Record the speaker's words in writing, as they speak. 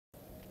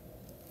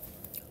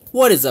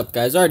What is up,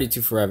 guys?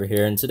 RD2 Forever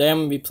here, and today I'm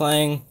going to be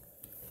playing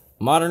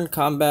Modern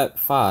Combat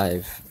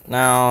 5.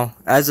 Now,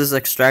 as this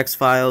extracts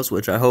files,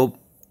 which I hope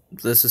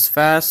this is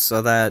fast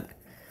so that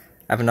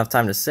I have enough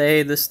time to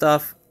say this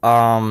stuff.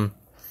 I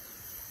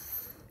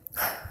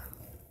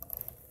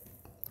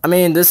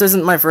mean, this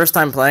isn't my first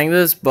time playing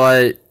this,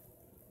 but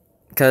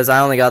because I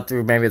only got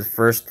through maybe the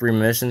first 3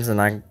 missions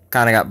and I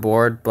kind of got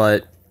bored.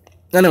 But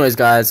anyways,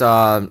 guys,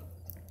 this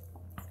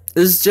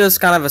is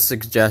just kind of a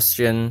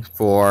suggestion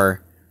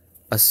for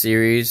a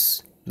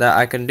series that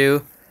I can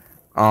do.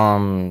 I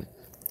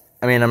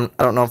mean, I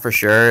don't know for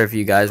sure if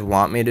you guys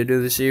want me to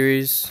do the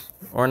series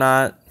or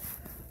not.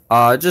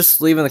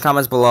 Just leave in the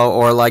comments below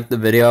or like the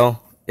video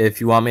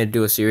if you want me to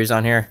do a series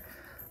on here.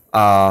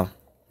 I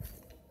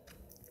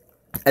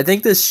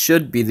think this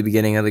should be the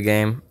beginning of the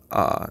game.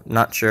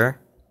 Not sure.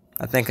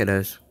 I think it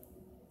is.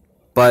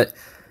 But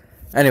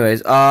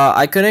anyways,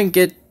 I couldn't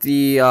get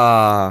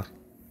the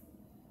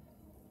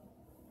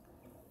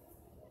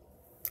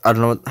I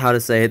don't know how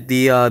to say it.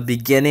 The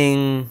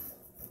beginning.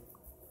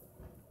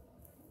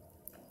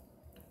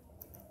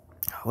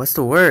 What's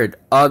the word?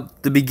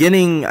 The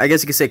beginning. I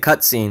guess you could say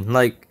cutscene,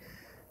 like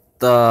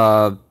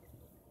the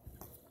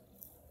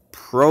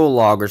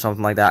prologue or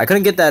something like that. I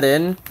couldn't get that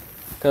in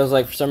because,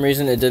 like, for some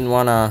reason it didn't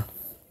wanna.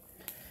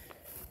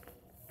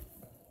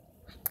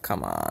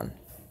 Come on.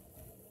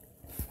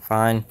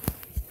 Fine.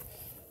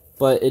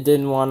 But it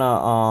didn't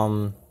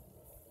wanna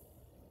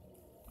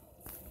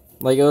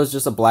like, it was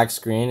just a black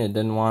screen. It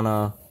didn't want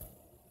to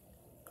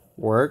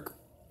work.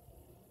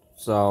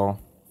 So,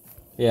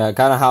 yeah,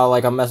 kind of how,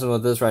 like, I'm messing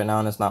with this right now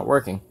and it's not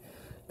working.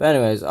 But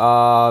anyways,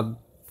 there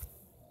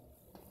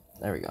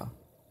we go.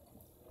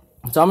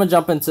 So I'm going to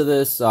jump into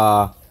this.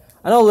 I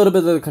know a little bit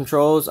of the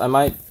controls. I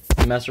might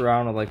mess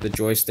around with, like, the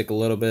joystick a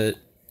little bit.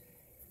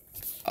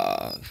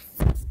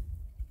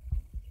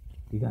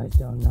 You guys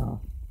don't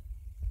know.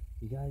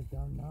 You guys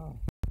don't know.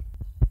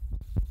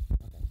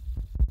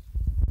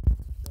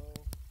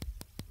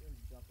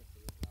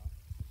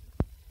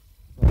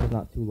 It's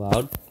not too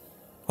loud.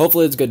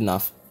 Hopefully it's good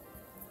enough.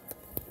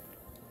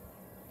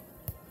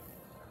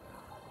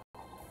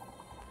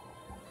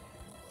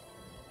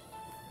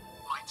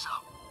 Lights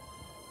up.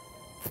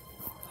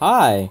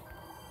 Hi.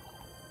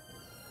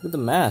 Look at the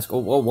mask. Oh,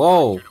 whoa,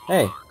 whoa.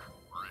 Hey.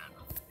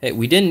 Hey,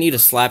 we didn't need to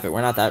slap it.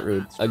 We're not that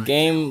rude. A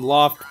Game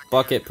Loft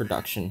Bucket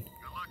production.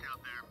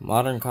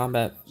 Modern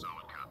Combat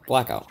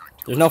Blackout.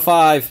 There's no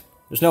 5.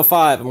 There's no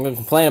 5. I'm gonna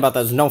complain about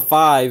that. There's no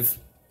 5.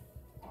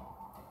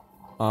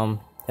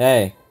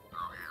 Hey.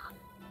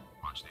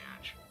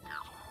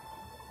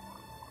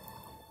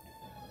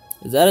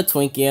 Is that a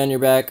Twinkie on your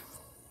back?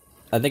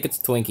 I think it's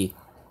a Twinkie.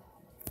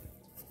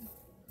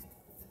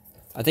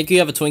 I think you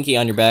have a Twinkie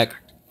on your back.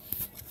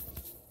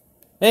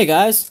 Hey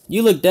guys,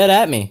 you look dead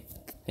at me.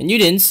 And you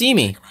didn't see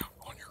me.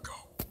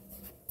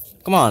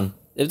 Come on.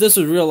 If this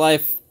was real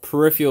life,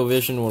 peripheral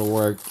vision would have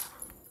worked.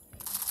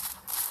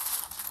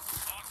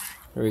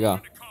 Here we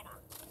go.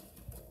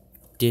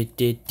 Let's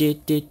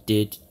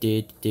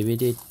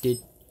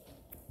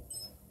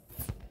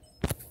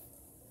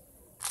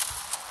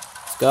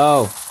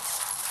go.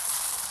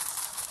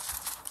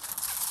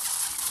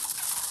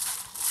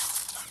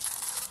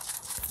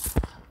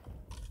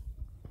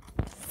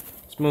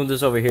 Let's move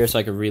this over here so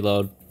I can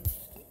reload.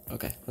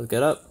 Okay, let's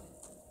get up.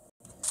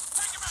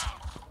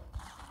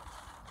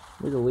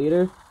 You're the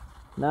leader?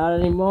 Not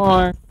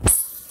anymore.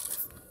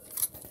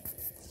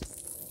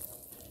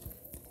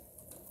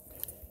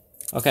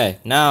 Okay,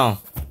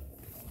 now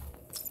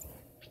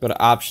go to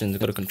options,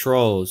 go to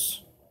controls.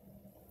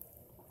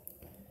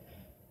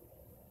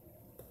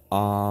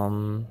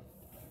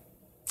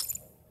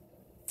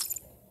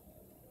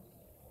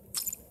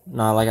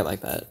 No, I like it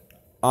like that.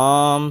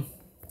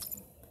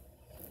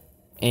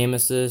 Aim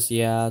assist,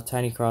 yeah,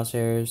 tiny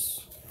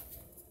crosshairs.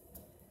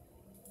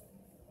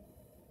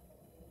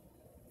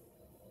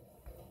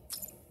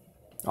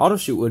 Auto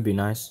shoot would be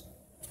nice.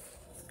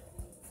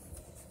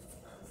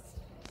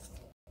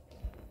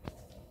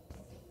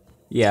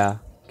 Yeah,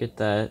 get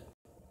that.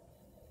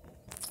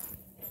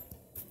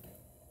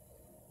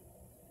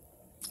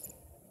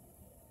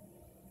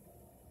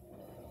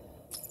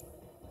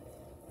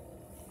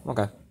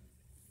 Okay.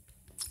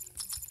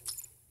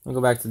 I'll go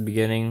back to the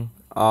beginning.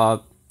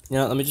 You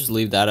know, let me just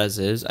leave that as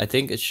is. I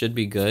think it should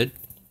be good.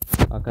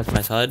 I'll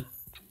customize HUD.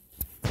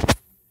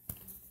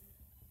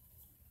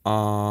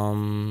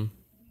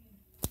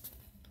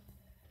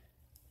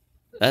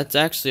 That's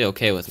actually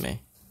okay with me.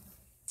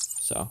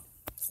 So,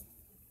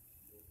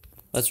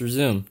 let's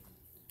resume.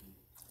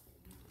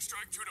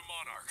 Strike 2 to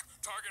Monarch.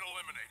 Target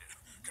eliminated.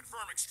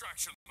 Confirm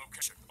extraction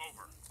location.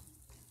 Over.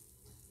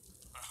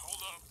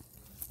 Hold up.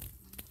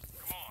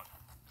 Come on.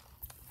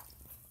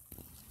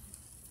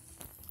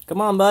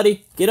 Come on,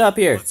 buddy. Get up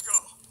here. Let's go.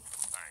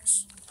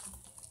 Thanks.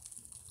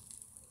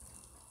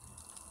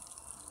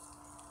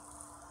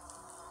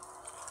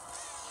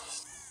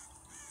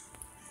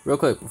 Real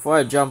quick, before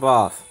I jump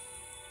off.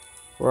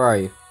 Where are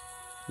you?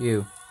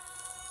 You.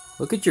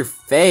 Look at your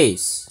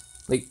face.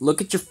 Like,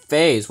 look at your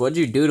face. What'd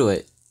you do to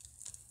it?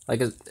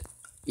 Like,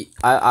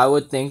 I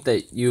would think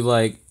that you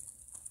like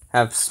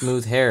have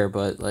smooth hair,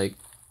 but like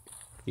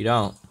you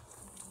don't.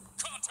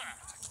 Contact!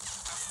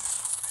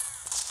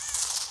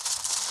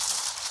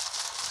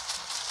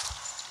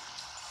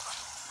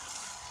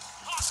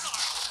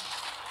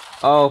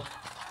 Hostile! Oh,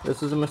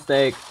 this is a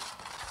mistake.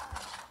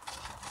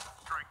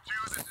 Strike 2,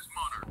 this is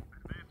Monarch.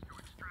 Advance to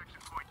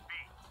extraction point B.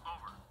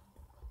 Over.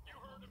 You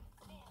heard him.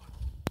 Come on.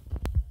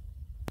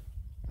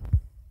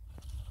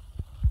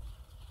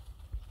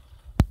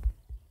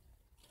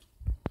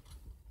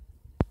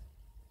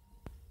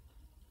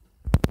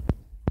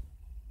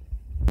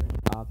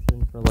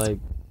 Option for like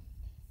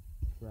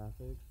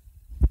graphics.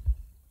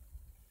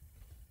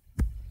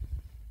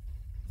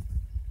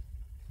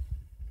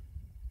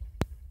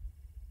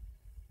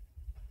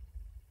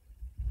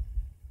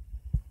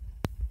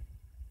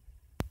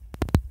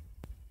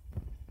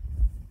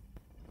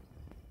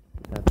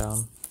 Put that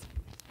down.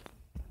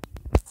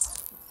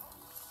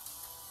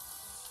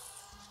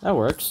 That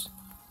works.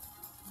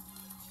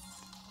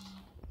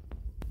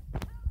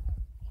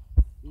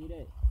 Eat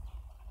it.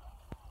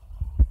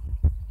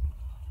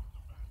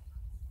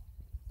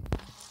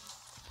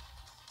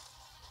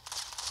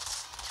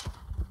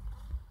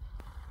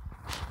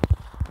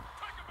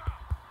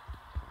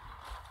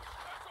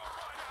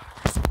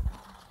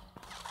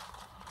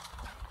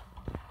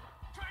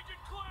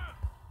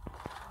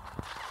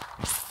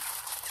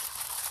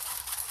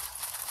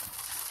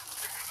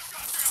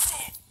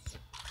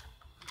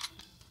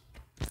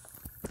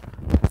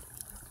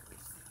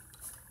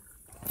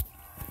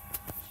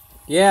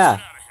 Yeah,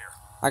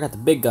 I got the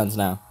big guns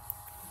now.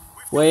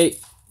 Wait.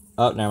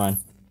 Oh, never mind.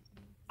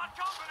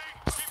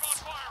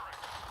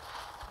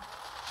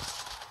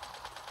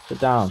 Sit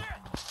down.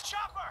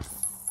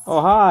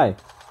 Oh, hi.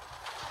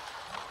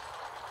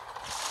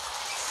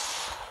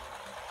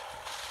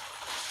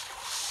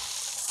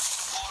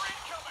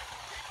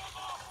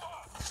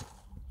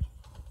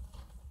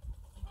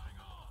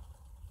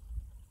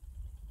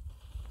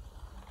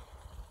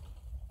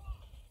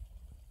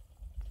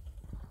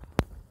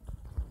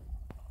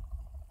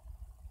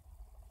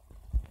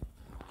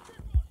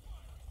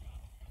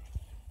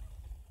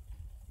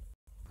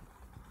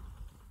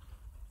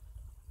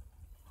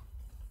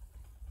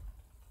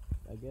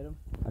 Did I get him?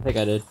 I think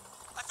I did.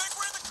 I think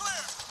we're in the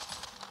clear.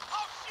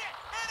 Oh shit,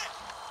 hit it!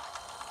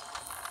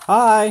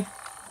 Hi.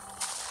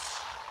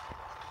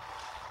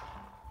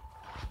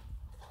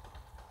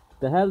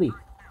 The heli.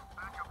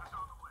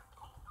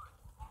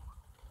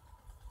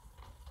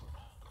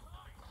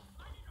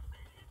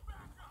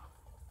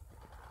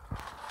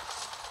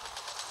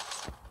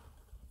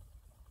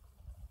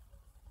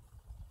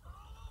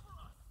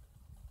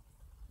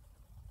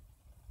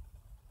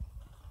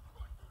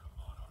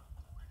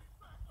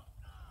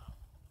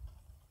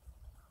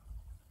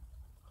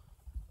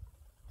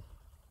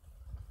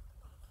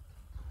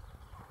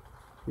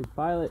 Your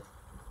pilot.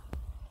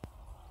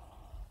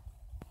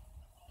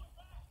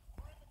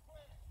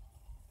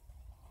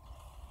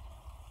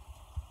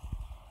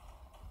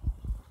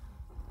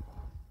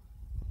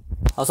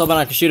 I was hoping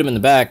I could shoot him in the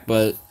back,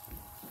 but...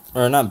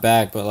 Or not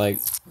back, but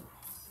like...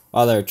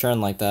 While they're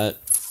turned like that.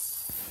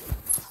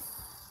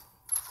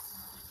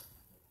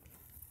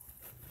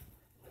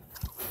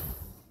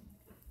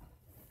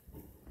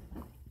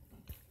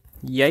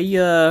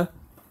 Yeah.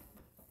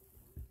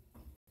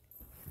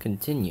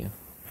 Continue.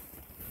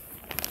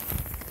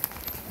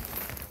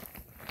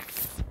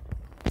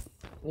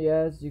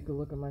 Yes, you can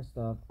look at my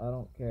stuff. I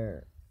don't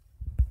care.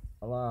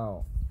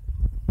 Allow.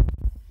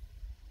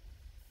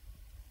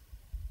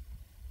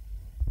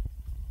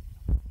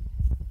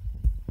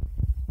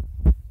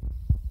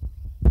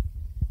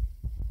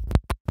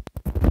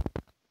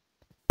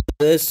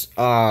 This,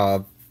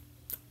 like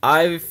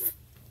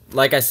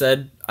I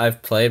said,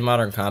 I've played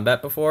Modern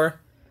Combat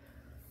before.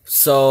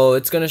 So,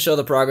 it's gonna show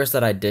the progress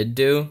that I did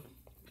do.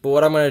 But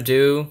what I'm gonna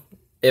do,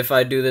 if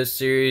I do this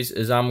series,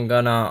 is I'm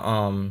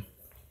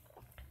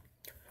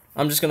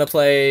just gonna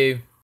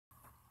play,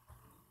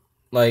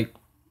 like,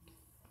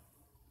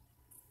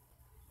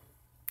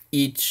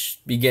 each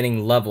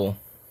beginning level.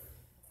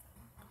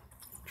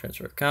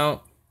 Transfer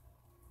account.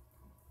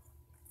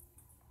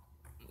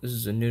 This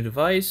is a new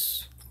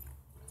device.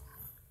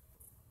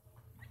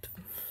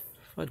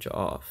 Fudge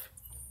off.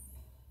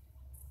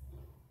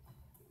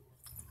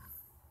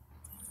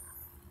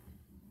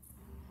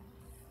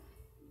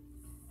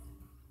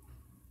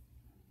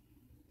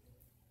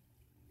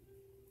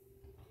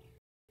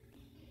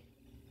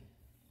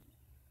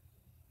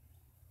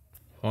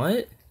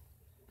 What?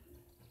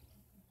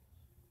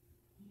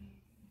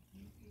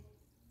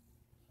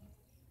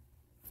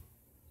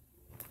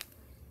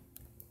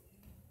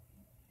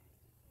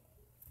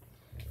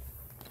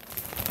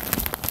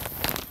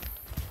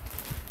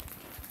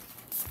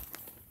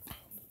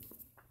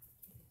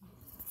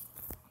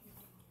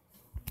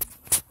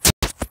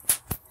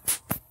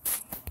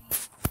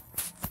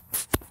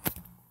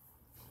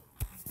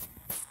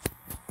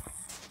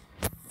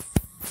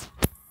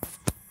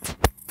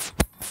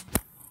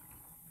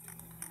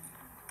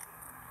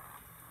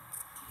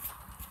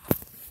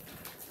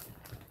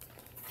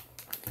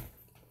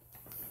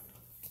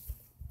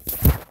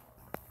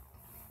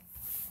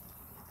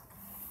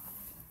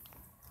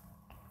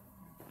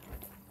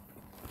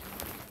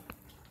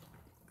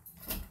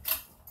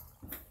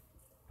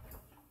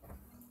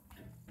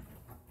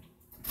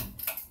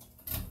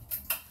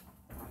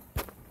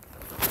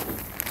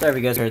 Sorry if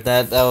you guys heard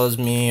that. That was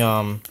me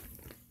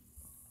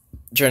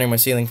turning my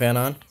ceiling fan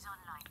on. Is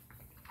online. We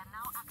can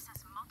now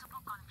access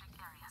multiple conflict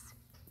areas.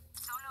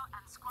 Solo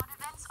and squad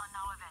events are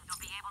now available.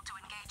 You'll be able to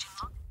engage in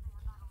multiplayer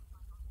battles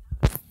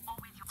or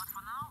with you, but for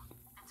now,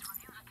 let's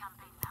review the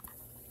campaign map.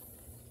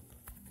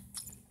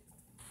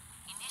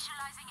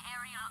 Initializing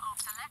area of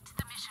select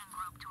the mission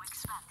group to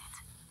expand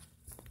it.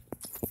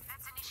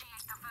 Let's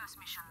initiate the first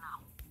mission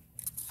now.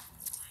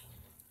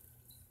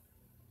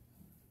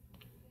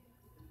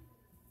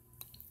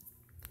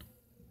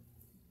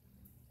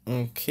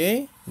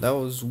 Okay, that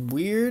was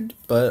weird,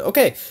 but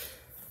okay.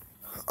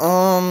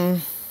 We're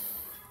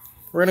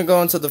gonna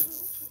go into the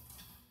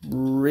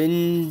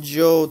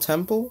Rinjo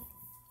Temple.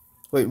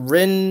 Wait,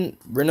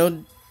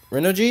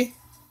 Rinoji?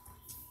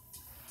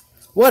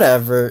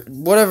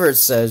 Whatever it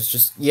says,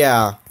 just,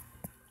 yeah.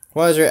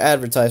 Why is your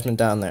advertisement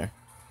down there?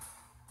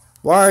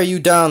 Why are you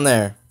down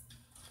there?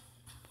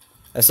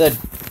 I said,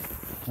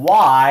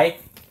 why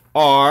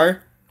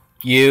are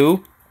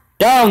you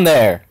down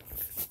there?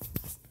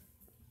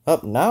 Oh,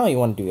 now you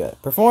want to do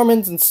that.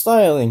 Performance and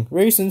styling.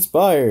 Race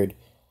inspired.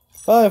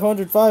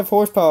 505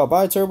 horsepower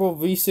bi-turbo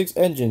V6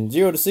 engine.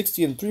 0 to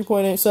 60 in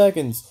 3.8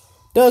 seconds.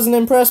 Doesn't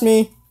impress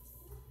me.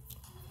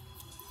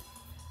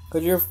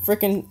 Cause you're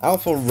freaking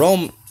Alpha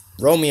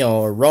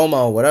Romeo or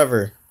Roma,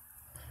 whatever.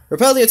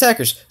 Repel the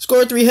attackers.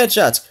 Score 3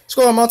 headshots.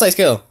 Score a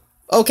multi-skill.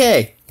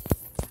 Okay.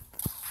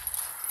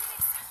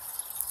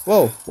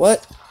 Whoa,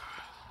 what?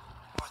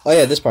 Oh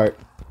yeah, this part.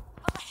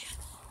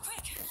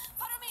 Quick,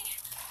 follow me.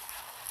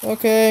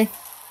 Okay.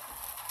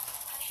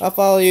 I'll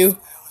follow you.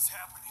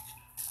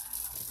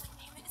 My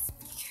name is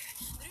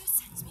Miku. Bruce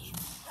sent me.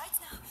 Right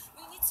now,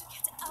 we need to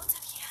get out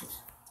of here.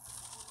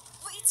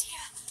 Wait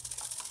here.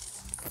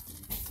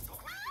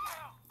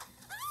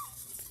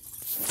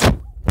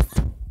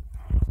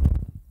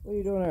 What are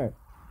you doing there?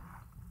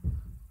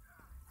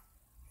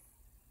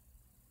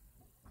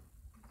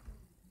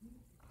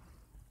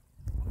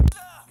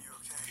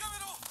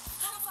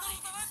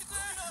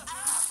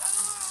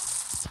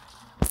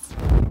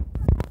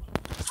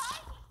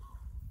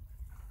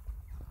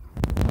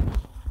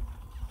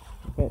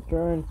 Can't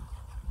turn.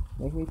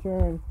 Make me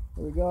turn.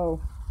 Here we go.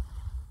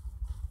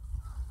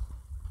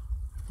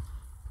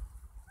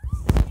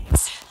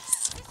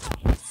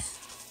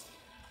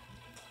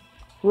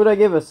 Who would I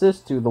give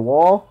assist to? The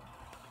wall?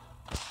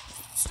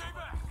 Stay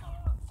back.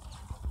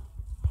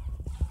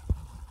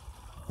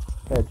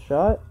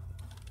 Headshot.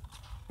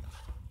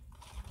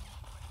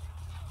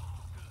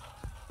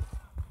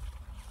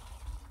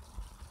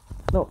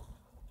 No.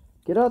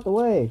 Get out the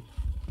way.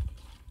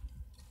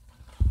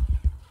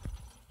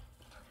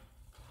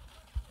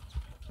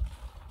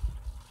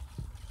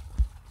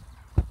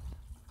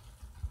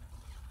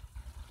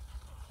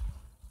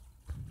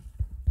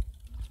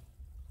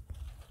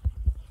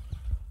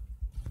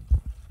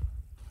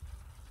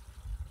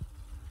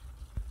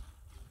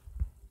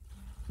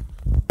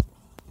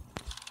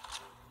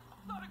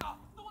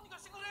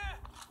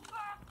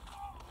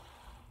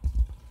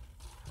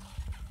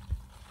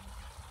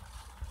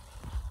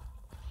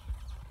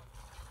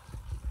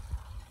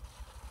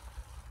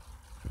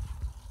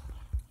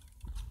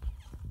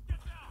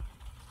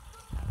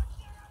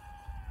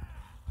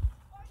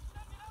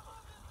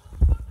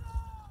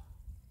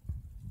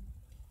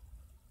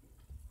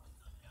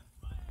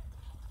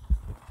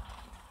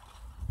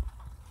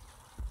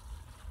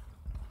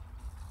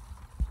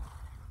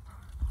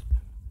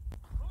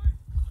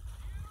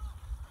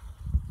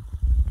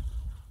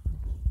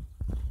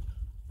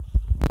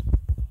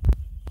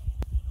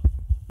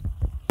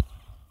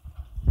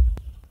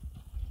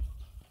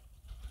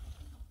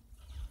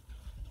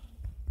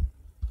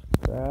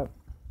 Crap.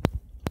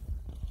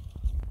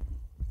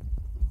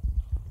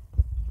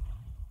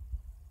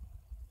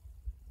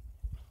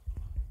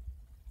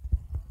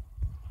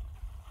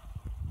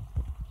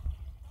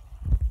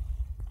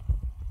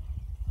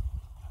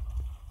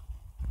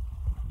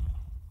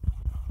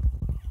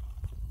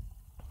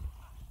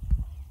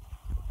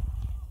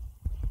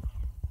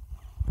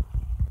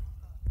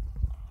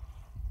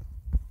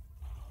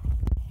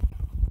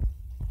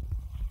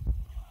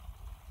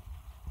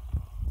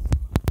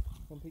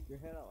 Don't peek your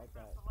head out like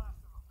that.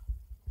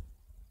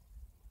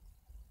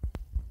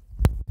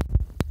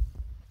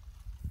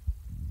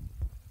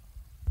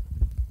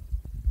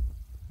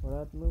 What I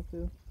have to move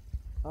to?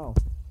 Oh.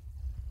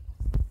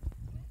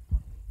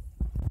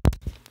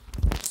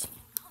 Thanks.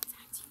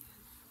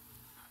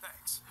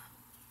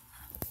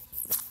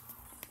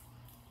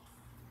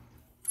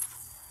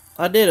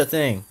 I did a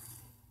thing.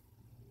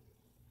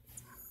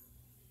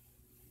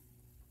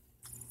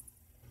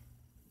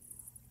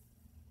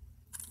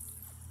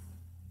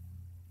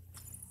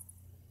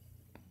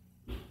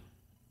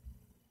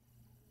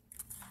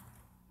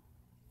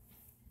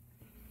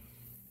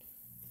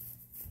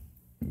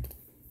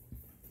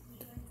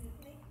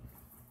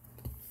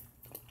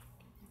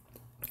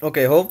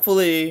 Okay,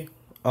 hopefully,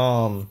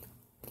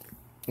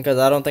 because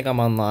I don't think I'm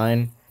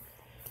online,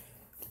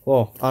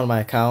 well, on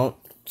my account,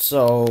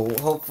 so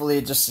hopefully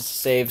it just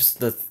saves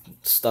the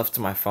stuff to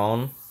my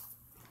phone,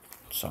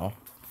 so,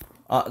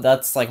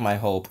 That's like my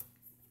hope.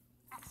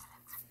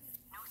 Excellent.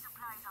 New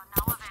supplies are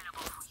now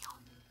available for you.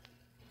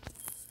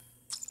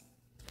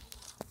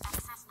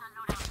 Access the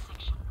loadout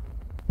section.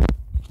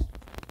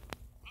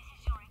 This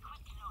is your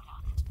equipped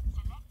loadout.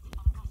 Select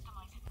and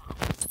customize it now.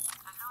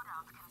 The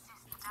loadout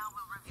consists now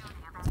will review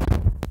the event.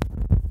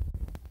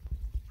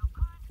 Your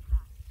current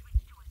class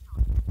switch to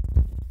assault.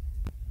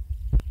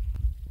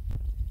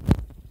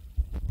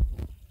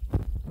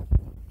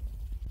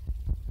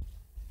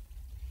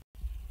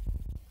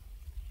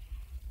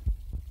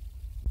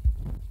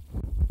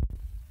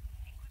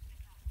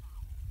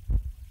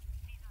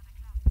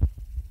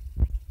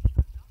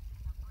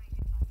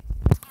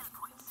 Skill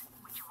points,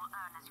 which you will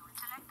earn as you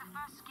select the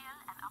first skill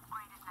and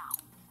upgrade it now.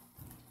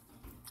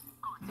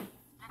 Good.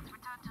 Let's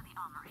return to the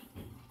armory.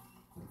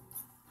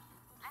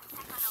 Let's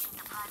take a look at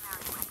the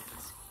primary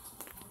weapons.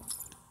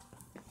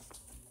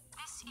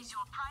 This is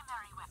your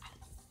primary weapon.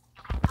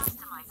 You can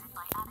customize it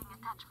by adding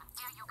attachments.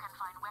 Here you can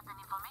find weapon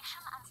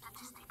information and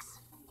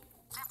statistics.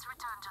 Let's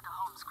return to the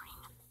home screen.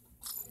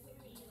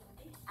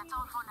 That's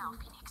all for now,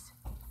 Phoenix.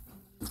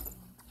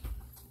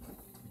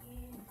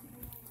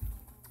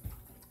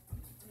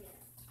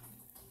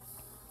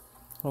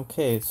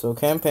 Okay, so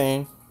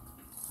campaign.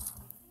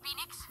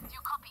 Phoenix, do you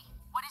copy?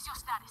 What is your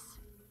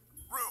status?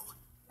 Rue,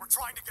 we're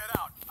trying to get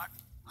out. I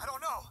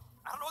don't know.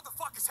 I don't know what the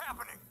fuck is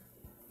happening.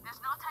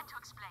 There's no time to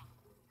explain.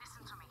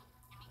 Listen to me.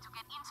 You need to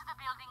get into the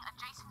building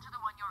adjacent to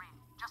the one you're in.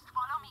 Just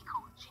follow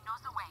Miku. She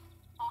knows the way.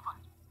 Over.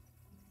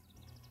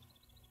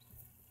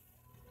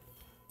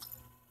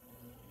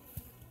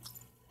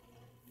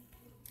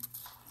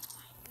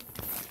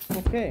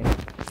 Okay.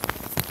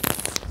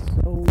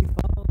 So we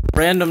follow a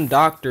random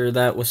doctor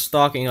that was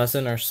stalking us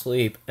in our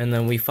sleep, and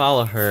then we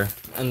follow her,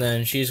 and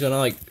then she's gonna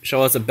like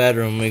show us a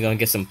bedroom. We're gonna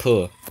get some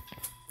poo.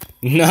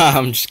 Nah,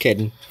 I'm just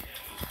kidding.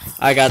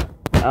 I got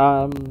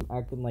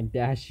acting like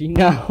Dashy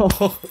now.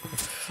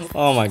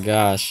 Oh my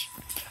gosh.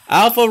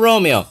 Alpha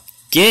Romeo,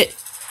 get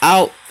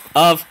out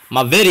of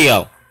my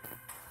video.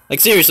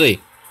 Like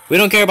seriously, we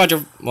don't care about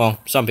your, well,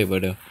 some people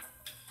do.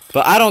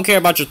 But I don't care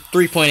about your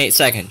 3.8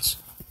 seconds.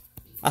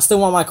 I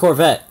still want my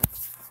Corvette.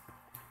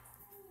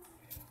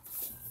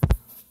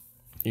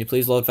 Can you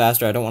please load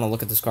faster? I don't want to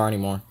look at this car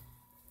anymore.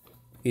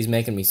 He's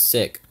making me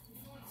sick.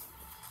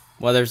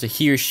 Whether it's a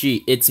he or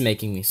she, it's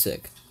making me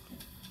sick.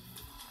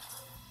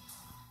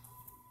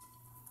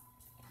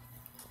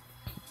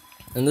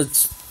 And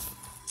this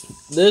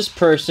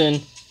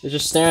person is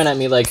just staring at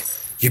me like,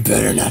 you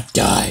better not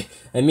die.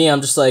 And me,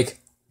 I'm just like,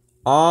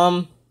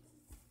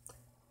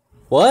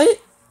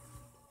 what?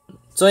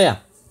 So yeah.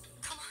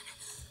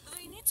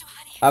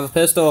 I have a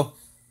pistol.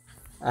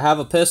 I have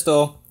a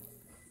pistol.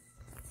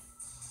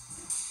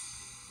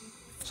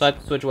 So I have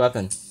to switch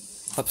weapon.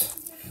 Oops.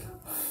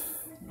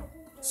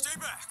 Stay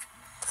back.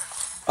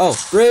 Oh,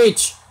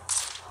 breach!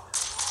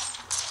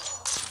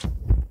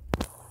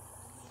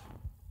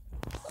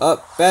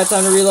 Oh, bad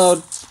time to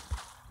reload.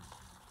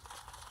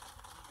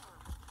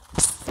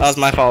 That was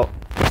my fault.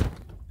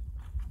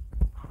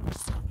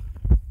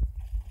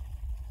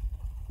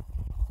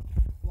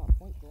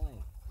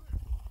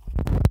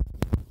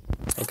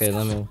 Okay,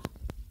 let me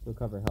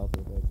recover health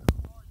real quick.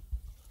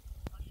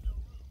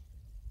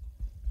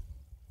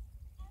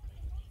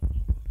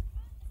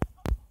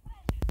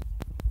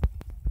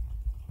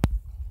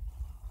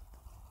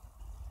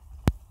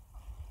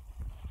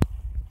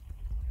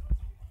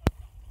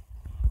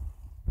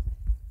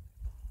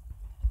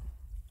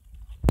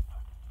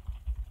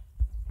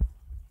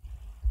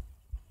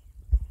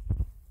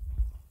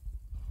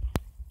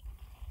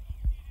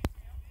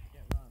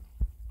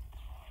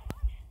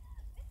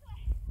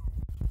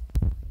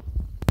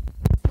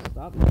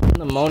 Stop making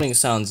the moaning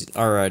sounds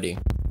already.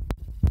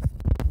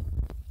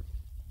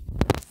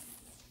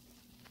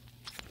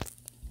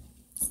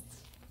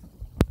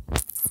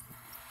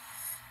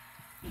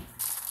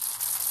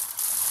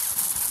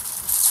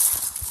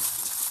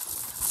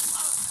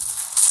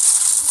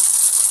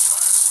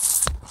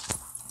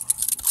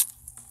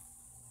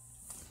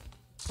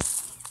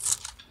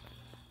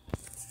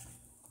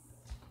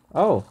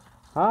 Oh,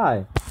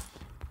 hi.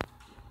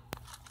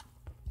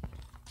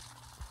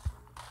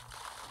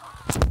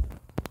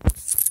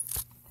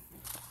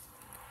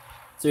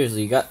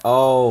 Seriously, you got,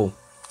 oh.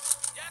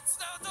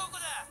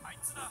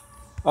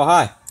 Oh,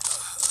 hi.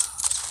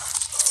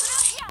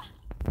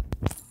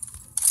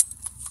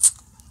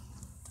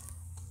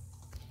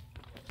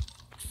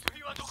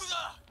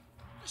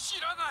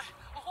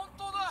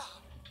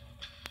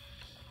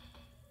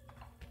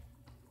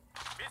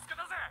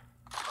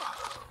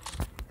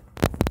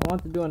 I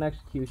want to do an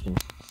execution.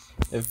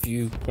 If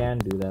you can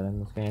do that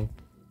in this game.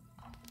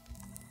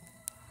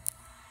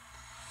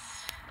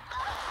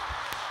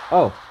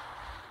 Oh.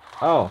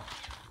 Oh.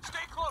 Stay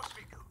close,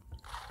 Miku.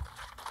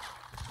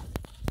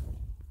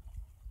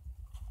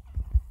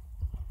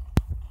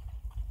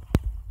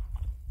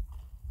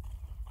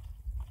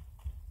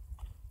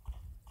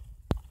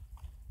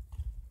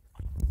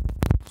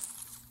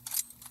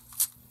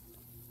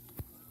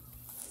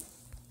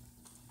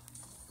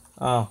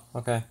 Oh,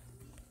 okay.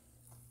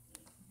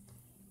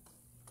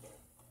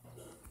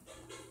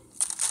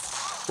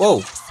 Whoa.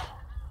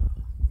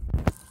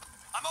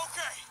 I'm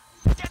okay.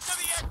 Get to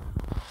the end.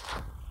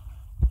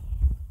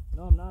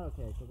 No, I'm not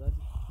okay, because I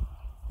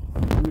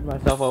just screwed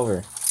myself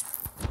over.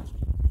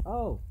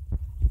 Oh.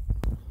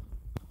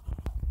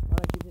 Why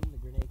do I keep hitting the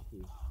grenade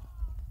key?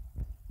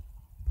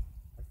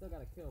 I still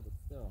got a kill, but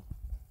still.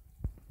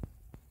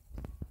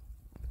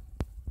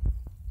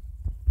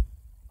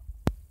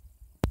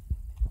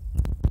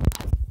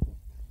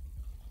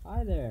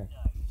 Hi there.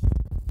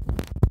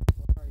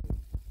 What are you?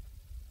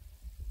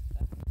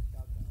 That's my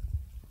shotgun.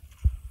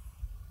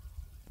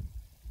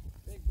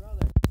 Big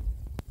brother.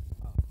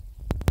 Oh.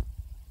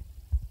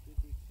 Shoot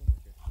the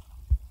extinguisher.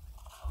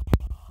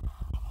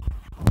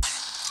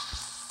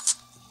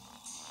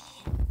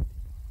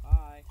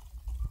 Hi.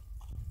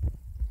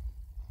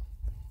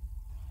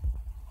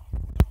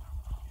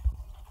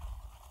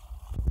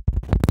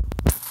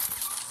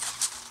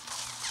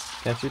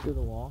 Can I shoot through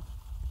the wall?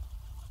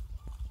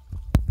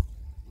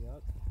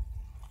 Yep.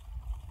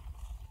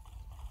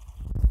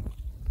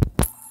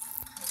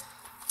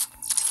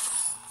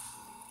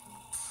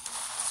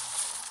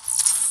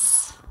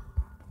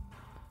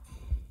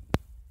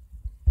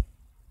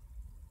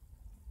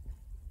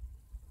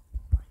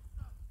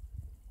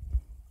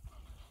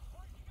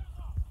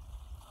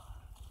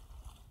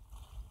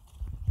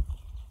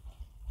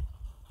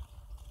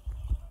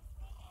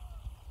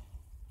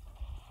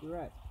 You're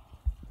right.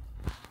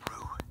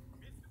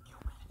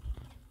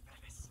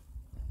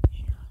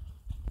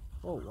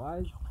 Oh,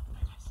 why?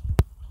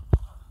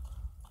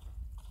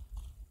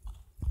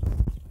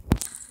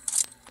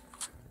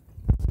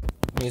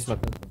 Use my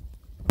pistol.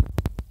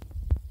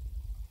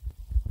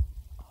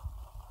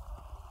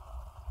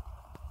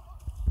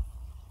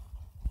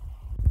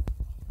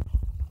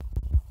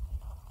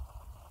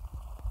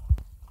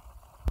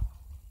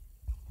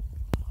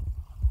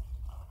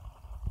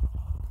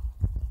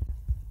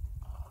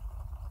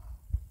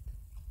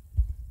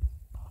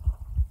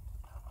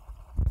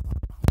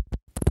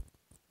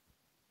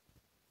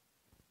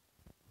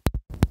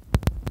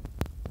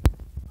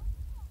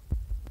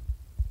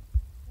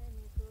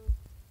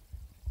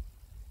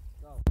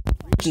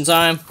 Reaching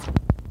time.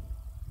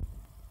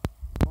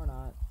 Or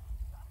not.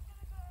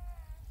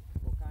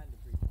 What kind of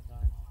reaching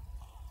time?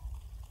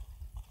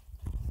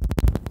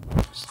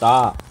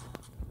 Stop.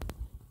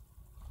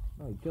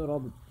 Oh, you killed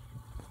all the.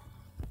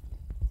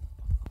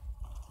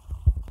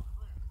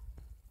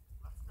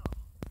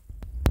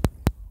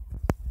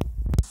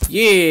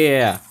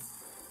 Yeah.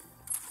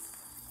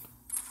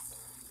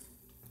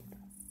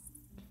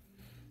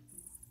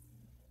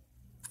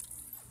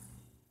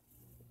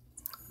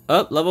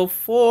 Up, level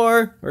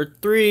 4 or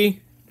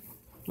 3.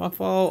 My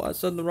fault. I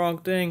said the wrong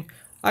thing.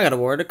 I got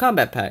awarded a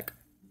combat pack.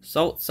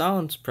 Assault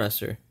sound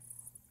suppressor.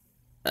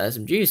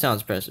 SMG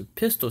sound suppressor.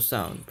 Pistol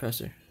sound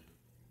suppressor.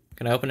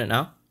 Can I open it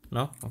now?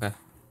 No? Okay. I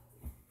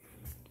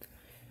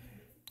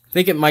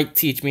think it might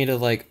teach me to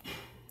like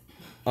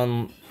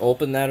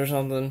open that or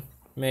something.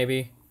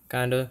 Maybe.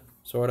 Kinda.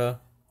 Sorta.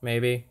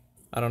 Maybe.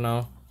 I don't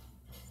know.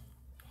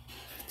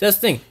 That's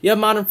the thing. You have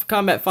Modern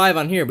Combat 5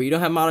 on here, but you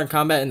don't have Modern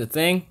Combat in the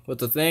thing? With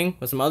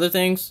some other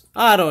things?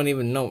 I don't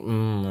even know.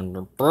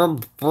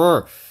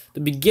 The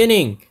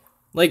beginning.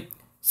 Like,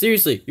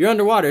 seriously, you're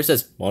underwater. It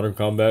says Modern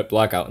Combat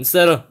Blackout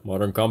instead of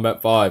Modern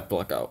Combat 5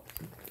 Blackout.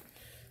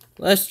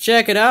 Let's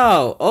check it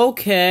out.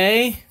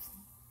 Okay.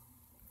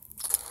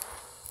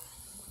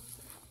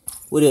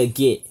 What do I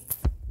get?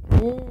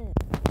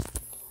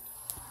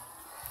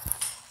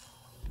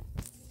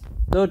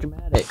 So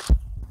dramatic.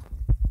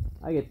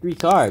 I get 3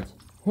 cards.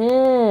 Yeah.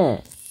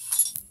 Let's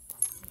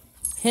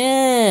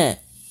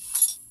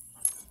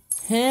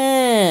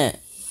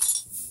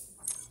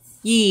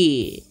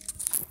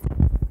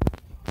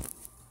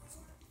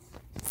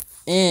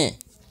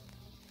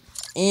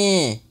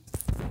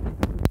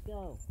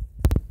go.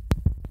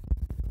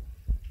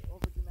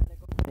 Over dramatic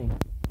opening.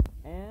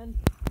 And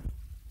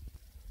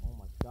oh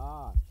my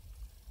gosh.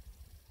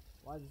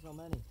 Why is there so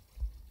many?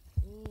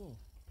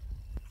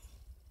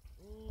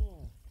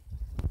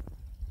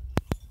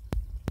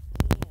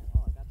 Oh, I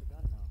got the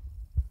gun now.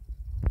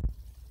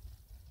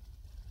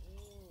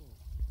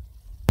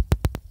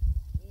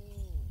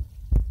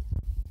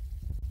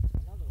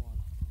 Another one.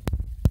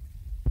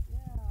 Yeah.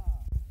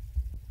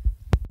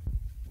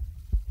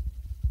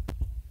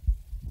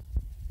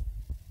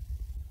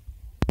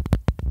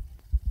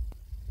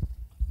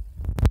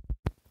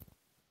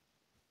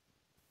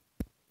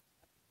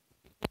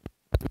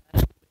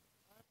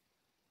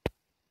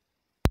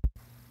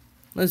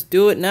 Let's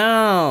do it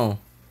now.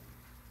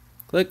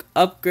 Click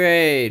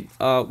upgrade.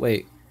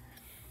 Wait.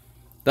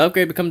 The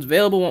upgrade becomes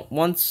available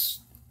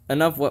once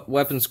enough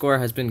weapon score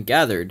has been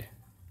gathered.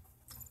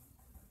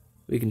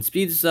 We can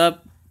speed this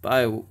up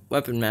by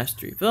weapon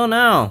mastery. Fill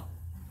now.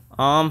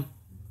 What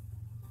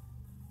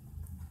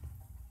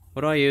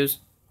do I use?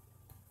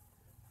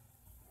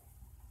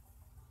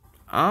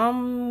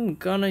 I'm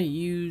gonna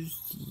use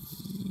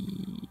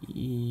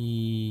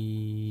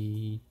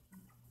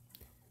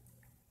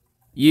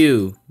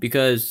you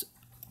because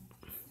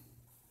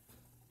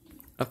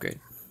upgrade.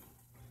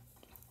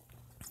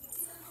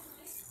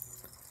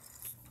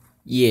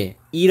 Yeah,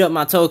 eat up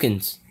my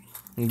tokens.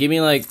 And give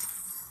me like...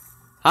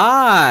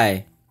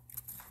 Hi!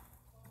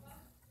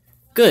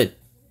 Good.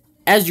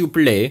 As you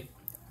play,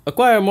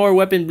 acquire more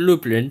weapon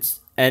blueprints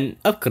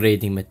and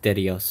upgrading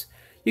materials.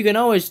 You can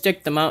always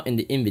check them out in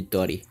the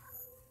inventory.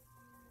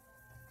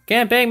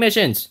 Campaign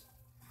missions!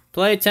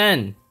 Play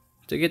 10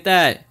 to get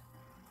that.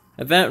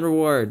 Event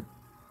reward.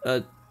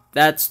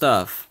 That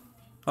stuff.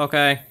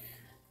 Okay.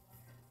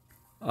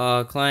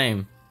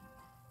 Claim.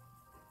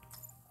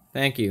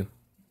 Thank you.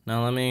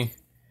 Now let me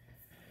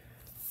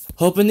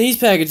open these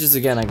packages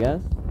again, I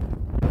guess.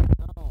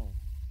 No.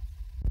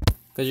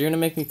 Because you're gonna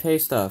make me pay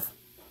stuff.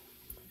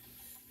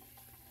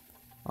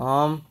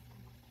 What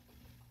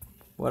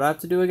do I have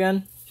to do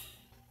again?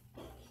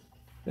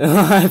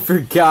 I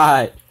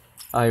forgot.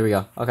 Oh, here we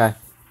go. Okay.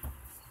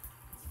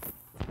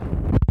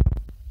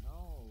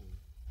 No.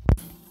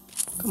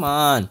 Come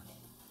on.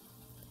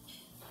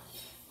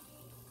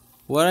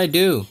 What'd I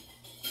do?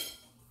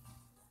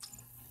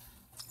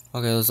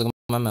 Okay, let's look at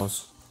my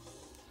mouse.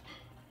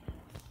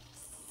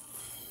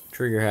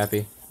 Trigger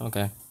happy.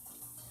 Okay.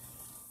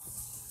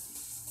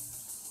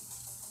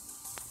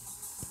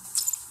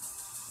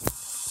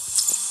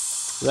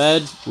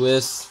 Red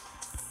with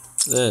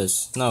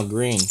this. No,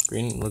 green.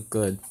 Green look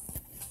good.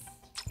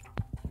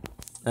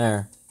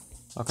 There.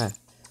 Okay.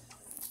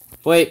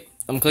 Wait,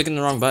 I'm clicking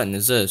the wrong button.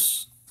 Is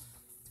this?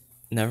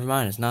 Never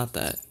mind, it's not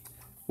that.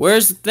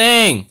 Where's the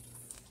thing?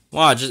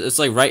 Watch, it's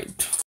like right...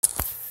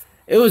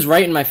 It was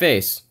right in my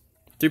face.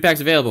 3 packs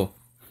available.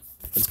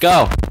 Let's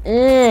go.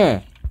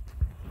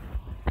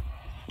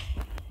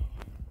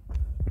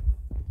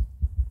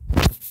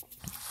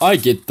 I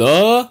get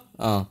the...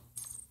 Oh.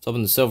 Let's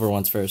open the silver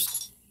ones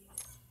first.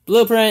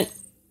 Blueprint.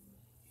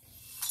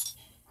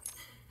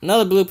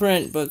 Another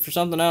blueprint, but for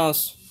something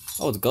else.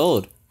 Oh, it's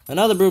gold.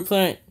 Another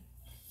blueprint.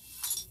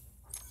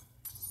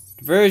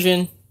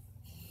 Diversion.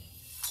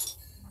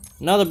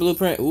 Another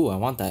blueprint. Ooh, I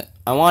want that.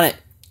 I want it.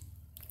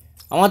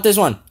 I want this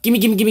one. Gimme,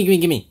 gimme, gimme, gimme,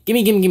 gimme.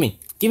 Gimme, gimme, gimme.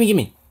 Gimme,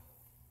 gimme.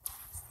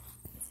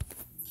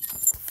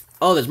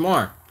 Oh, there's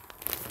more.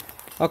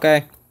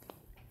 Okay.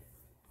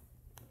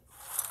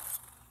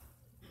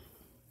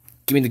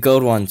 Give me the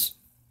gold ones.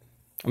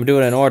 I'm gonna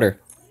do it in order.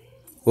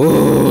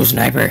 Ooh,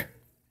 sniper.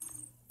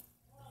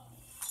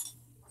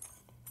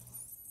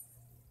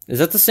 Is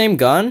that the same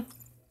gun?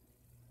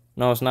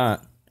 No, it's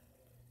not.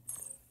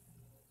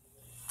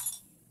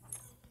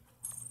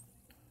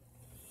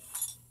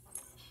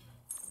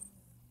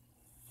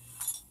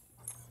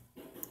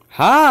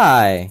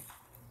 Hi.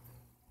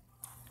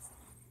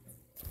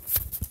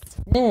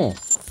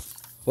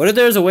 What if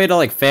there's a way to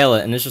like fail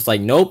it and it's just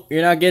like, nope,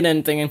 you're not getting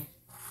anything.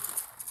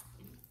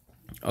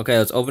 Okay,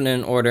 let's open it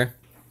in order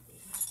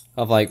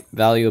of like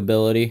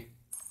valuability.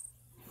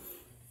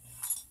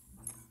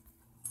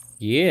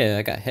 Yeah,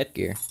 I got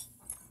headgear.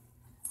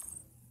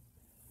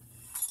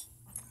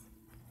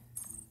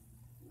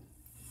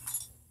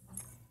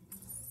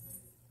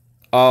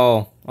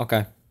 Oh,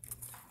 okay.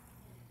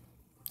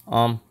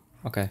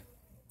 Okay.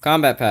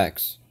 Combat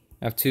packs.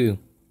 I have 2.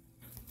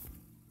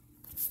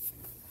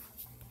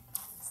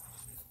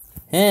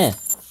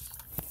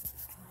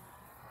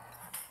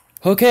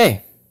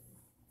 Okay.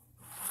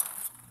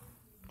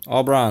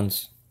 All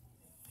bronze.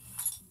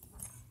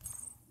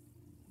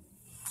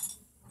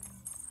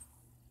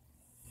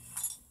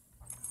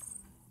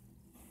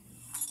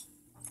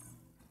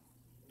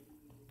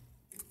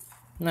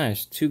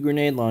 Nice. 2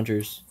 grenade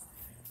launchers.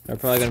 They're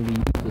probably going to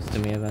be useless to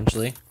me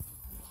eventually.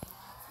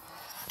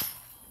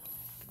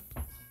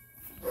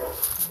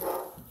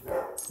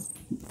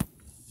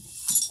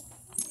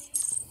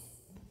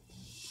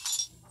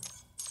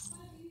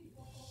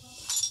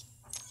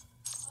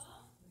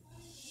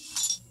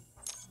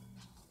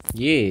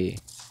 Yeah.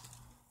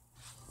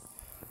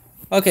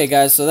 Okay,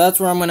 guys, so that's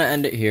where I'm gonna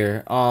end it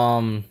here.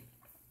 I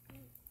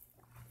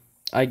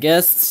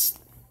guess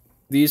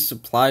these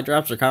supply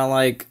drops are kind of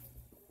like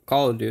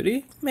Call of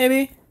Duty,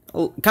 maybe?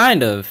 Oh,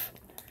 kind of.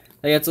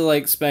 Like, you have to,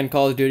 like, spend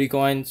Call of Duty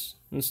coins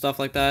and stuff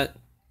like that.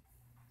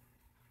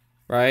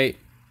 Right?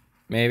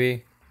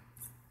 Maybe.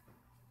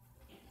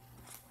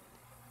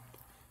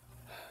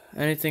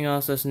 Anything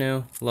else that's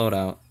new?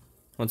 Loadout.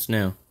 What's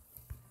new?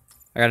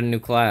 I got a new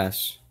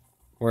class.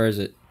 Where is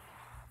it?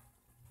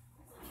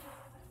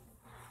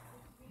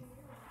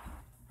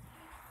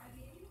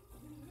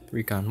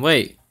 Recon.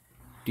 Wait.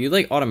 Do you,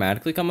 like,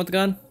 automatically come with the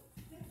gun?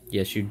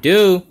 Yes, you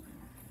do.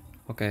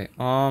 Okay,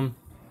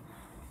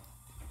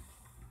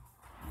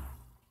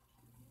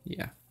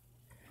 yeah.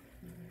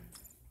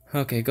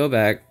 Okay, go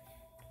back.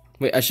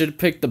 Wait, I should have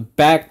picked the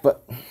back,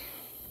 but...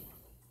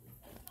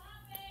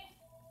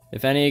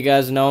 If any of you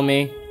guys know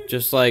me,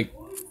 just, like,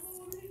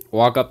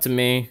 walk up to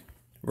me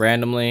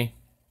randomly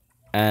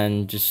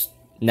and just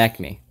neck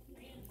me.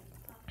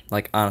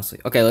 Like, honestly.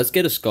 Okay, let's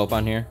get a scope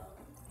on here.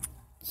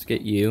 Let's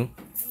get you.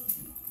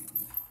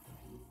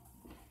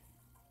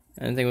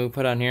 Anything we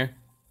put on here?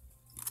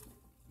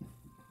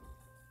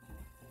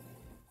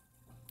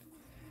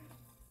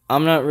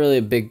 I'm not really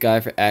a big guy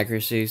for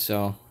accuracy,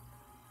 so...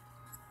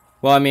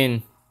 Well, I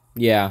mean,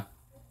 yeah.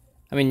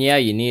 I mean, yeah,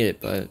 you need it,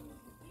 but...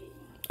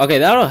 Okay,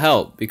 that'll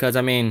help because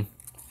I mean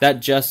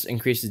that just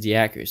increases the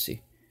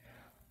accuracy.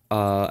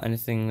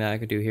 Anything that I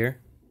could do here?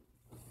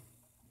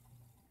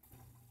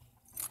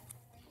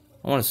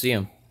 I want to see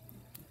him.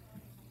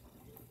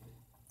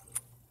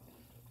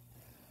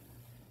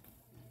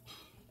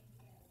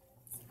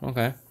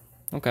 Okay.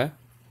 Okay.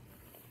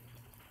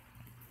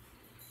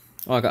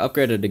 Oh, I can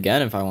upgrade it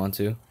again if I want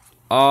to.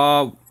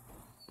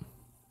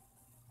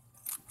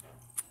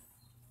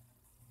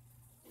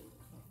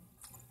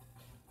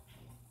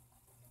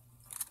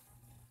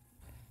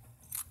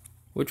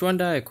 Which one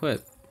did I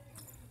equip?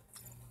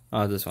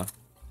 Oh, this one.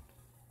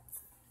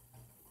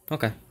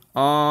 Okay.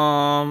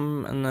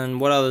 And then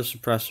what other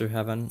suppressor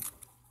haven't?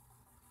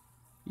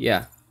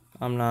 Yeah,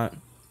 I'm not.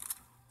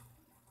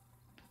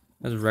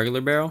 That's a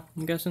regular barrel,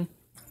 I'm guessing.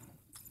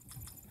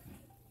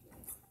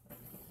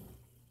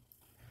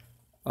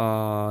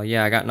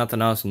 Yeah, I got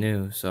nothing else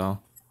new, so.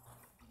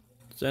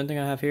 Is there anything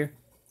I have here?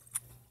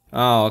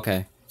 Oh,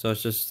 okay. So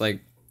it's just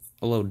like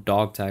a little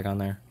dog tag on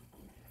there.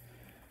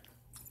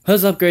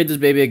 Let's upgrade this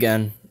baby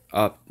again.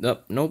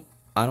 Nope,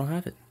 I don't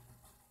have it.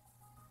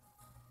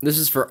 This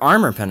is for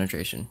armor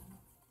penetration.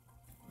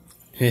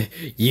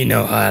 You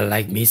know how I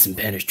like me some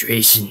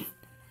penetration.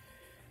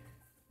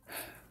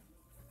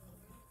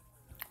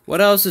 What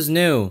else is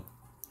new?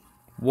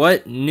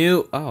 What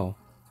new? Oh.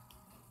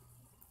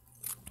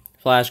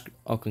 Flash.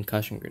 Oh,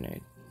 concussion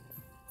grenade.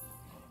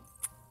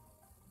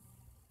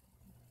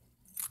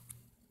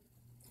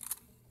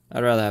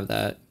 I'd rather have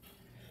that.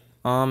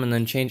 And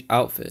then change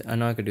outfit. I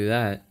know I could do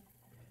that.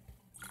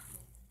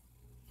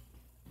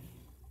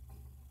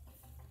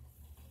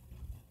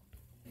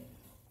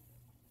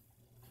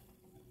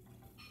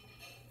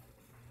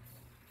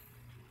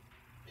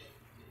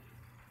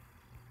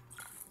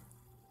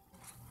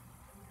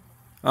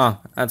 Oh,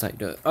 that's how you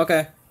do it.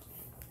 Okay.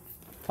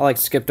 I like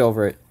skipped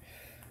over it.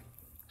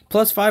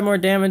 Plus 5 more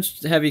damage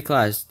to heavy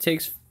class.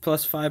 Takes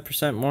plus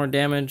 5% more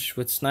damage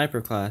with sniper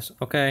class.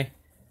 Okay.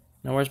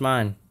 Now where's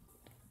mine?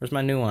 Where's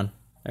my new one?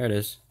 There it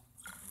is.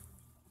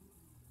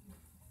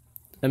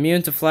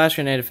 Immune to flash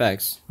grenade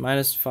effects.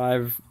 Minus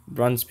 5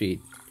 run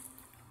speed.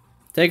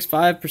 Takes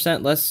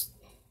 5% less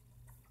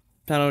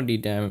penalty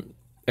damage.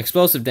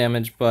 Explosive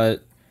damage,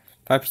 but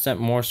 5%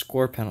 more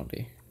score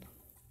penalty.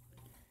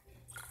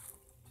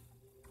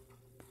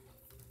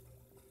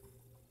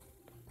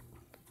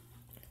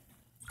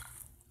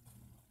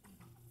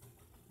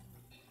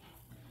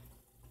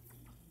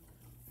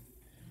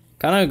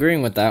 Kind of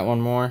agreeing with that one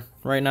more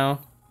right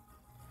now.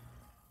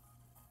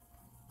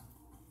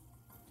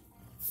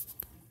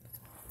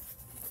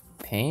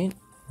 Paint?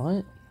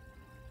 What?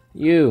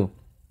 You.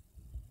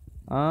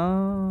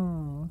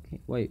 Oh, okay.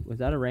 Wait, was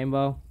that a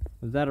rainbow?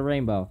 Was that a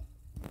rainbow?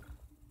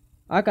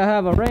 I could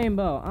have a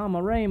rainbow. I'm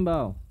a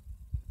rainbow.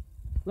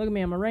 Look at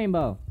me, I'm a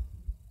rainbow.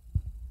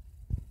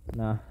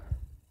 Nah.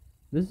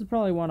 This is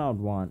probably one I would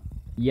want.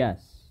 Yes,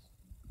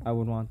 I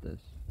would want this.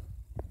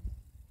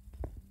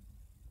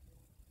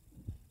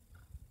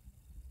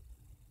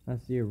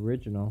 That's the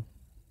original,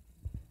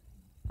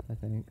 I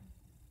think.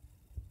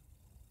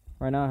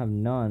 Right now I have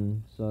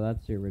none, so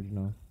that's the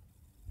original.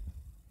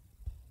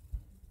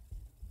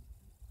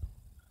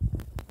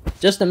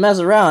 Just to mess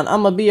around,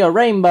 I'm gonna be a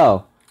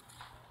rainbow.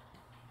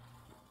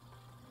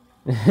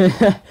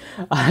 I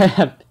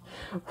have...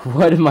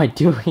 What am I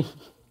doing?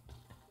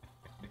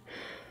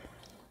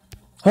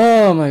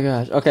 Oh my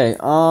gosh. Okay,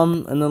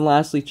 and then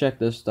lastly, check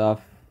this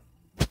stuff.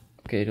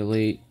 Okay,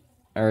 delete.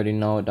 I already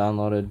know it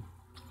downloaded.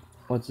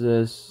 What's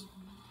this?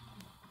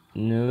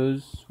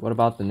 News? What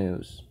about the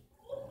news?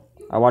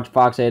 I watch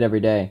Fox 8 every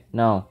day.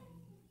 No.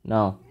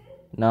 No.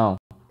 No.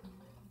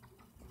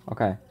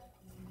 Okay.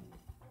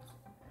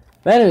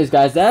 But anyways,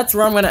 guys, that's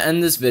where I'm going to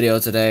end this video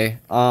today.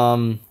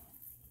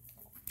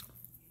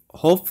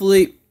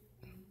 Hopefully...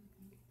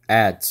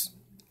 Ads.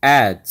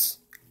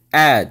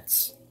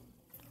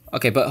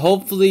 Okay, but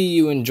hopefully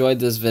you enjoyed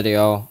this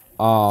video.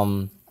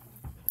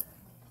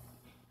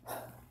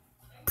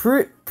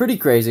 Pretty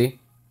crazy,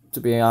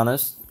 to be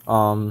honest.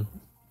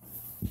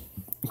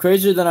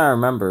 Crazier than I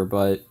remember,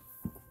 but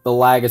the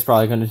lag is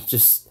probably gonna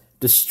just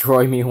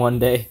destroy me one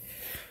day.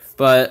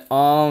 But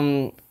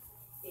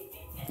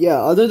yeah,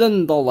 other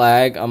than the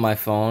lag on my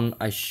phone,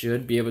 I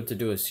should be able to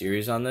do a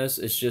series on this.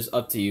 It's just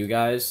up to you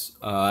guys.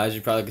 As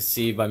you probably can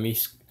see by me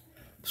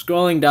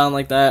scrolling down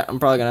like that, I'm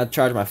probably gonna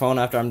charge my phone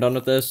after I'm done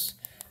with this.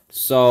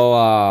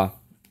 So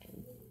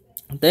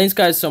thanks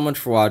guys so much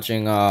for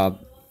watching.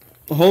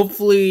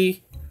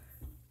 Hopefully,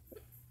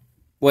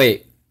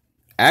 wait,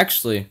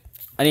 actually,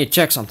 I need to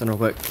check something real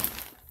quick.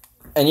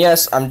 And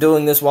yes, I'm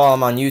doing this while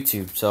I'm on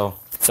YouTube, so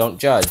don't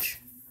judge.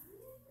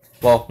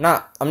 Well,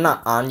 I'm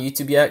not on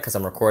YouTube yet because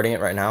I'm recording it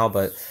right now,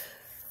 but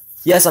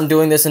yes, I'm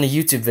doing this in a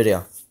YouTube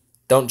video.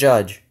 Don't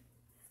judge.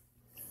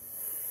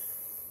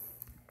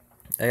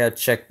 I gotta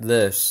check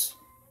this.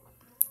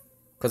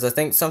 Because I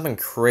think something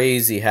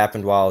crazy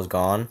happened while I was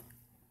gone.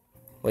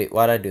 Wait,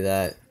 why'd I do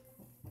that?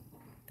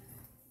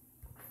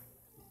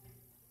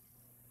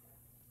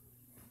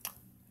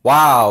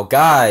 Wow,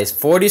 guys,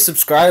 40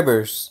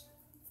 subscribers.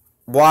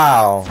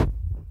 Wow.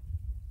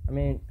 I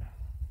mean,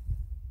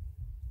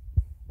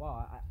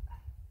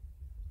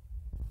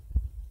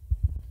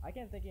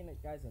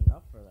 guys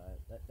enough for that.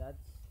 That's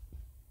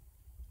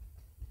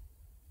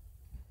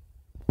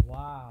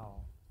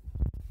wow.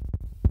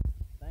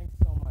 Thanks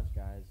so much,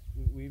 guys.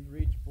 We've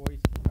reached 40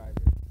 subscribers,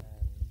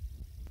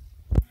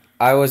 and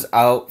I was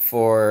out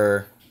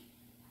for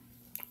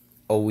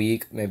a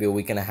week, maybe a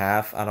week and a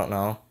half. I don't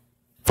know.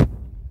 Thanks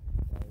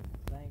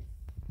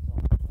so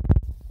much.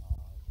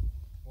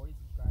 40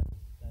 subscribers.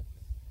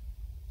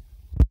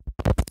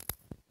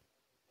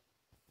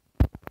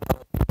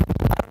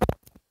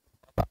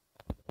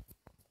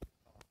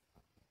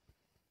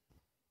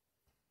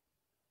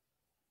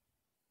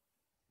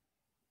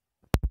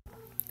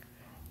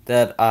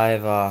 That's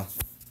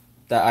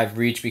that I've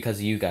reached because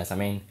of you guys. I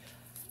mean,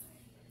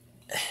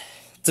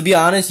 to be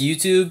honest,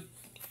 YouTube,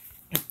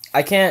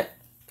 I can't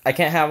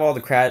have all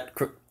the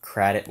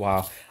credit.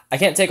 Wow, I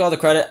can't take all the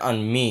credit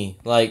on me.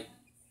 Like,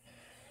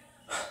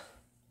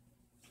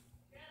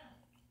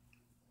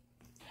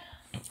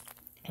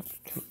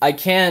 I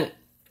can't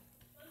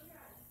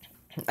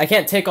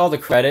take all the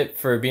credit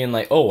for being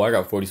like, oh, I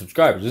got 40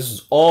 subscribers. This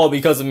is all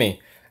because of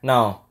me.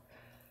 No,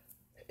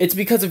 it's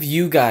because of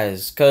you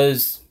guys.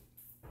 Cause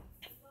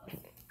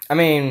I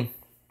mean,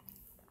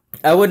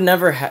 I would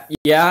never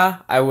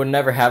I would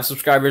never have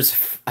subscribers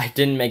if I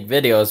didn't make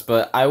videos,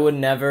 but I would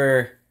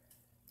never,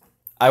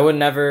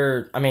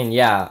 I mean,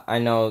 yeah, I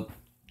know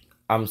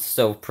I'm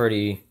still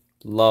pretty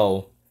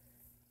low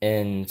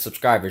in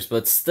subscribers,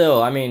 but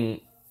still, I mean,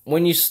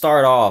 when you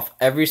start off,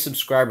 every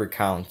subscriber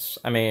counts.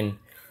 I mean,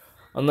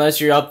 unless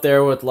you're up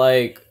there with,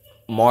 like,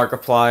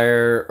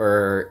 Markiplier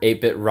or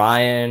 8-Bit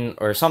Ryan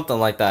or something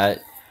like that,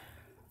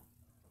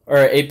 or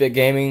 8-Bit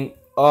Gaming,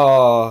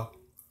 or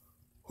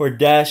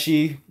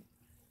Dashie.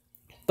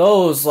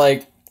 Those,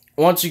 like,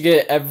 once you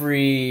get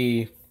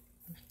every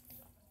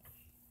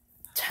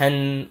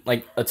 10,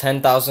 like, a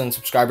 10,000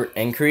 subscriber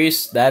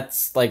increase,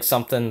 that's, like,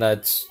 something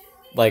that's,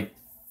 like,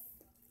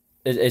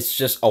 it's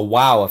just a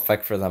wow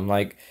effect for them.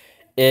 Like,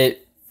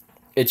 it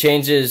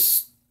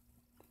changes,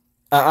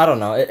 I don't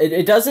know,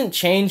 it doesn't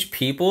change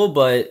people,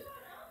 but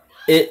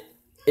it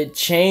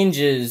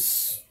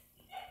changes,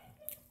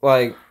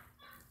 like,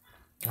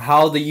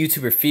 how the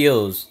YouTuber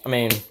feels. I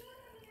mean,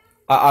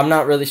 I'm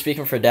not really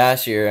speaking for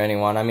Dashie or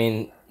anyone. I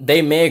mean,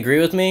 they may agree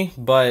with me,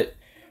 but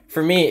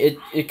for me,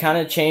 it kind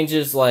of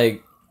changes,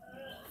 like,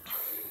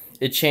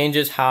 it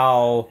changes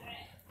how,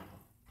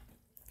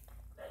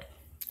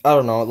 I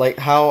don't know, like,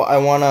 how I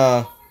want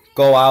to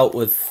go out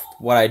with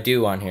what I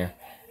do on here.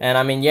 And,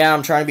 I mean, yeah,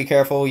 I'm trying to be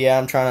careful. Yeah,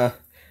 I'm trying to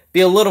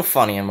be a little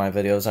funny in my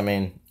videos. I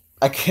mean,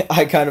 I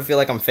kind of feel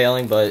like I'm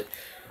failing, but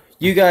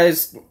you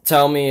guys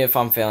tell me if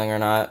I'm failing or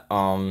not.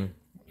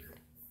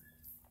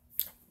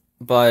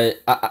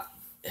 But I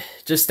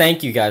just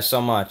thank you guys so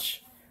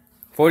much.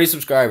 40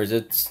 subscribers.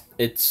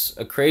 It's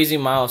a crazy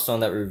milestone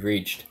that we've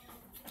reached.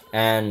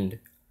 And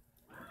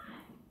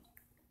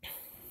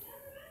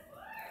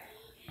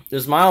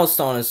this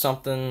milestone is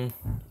something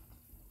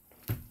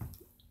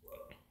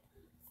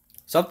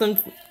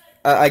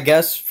I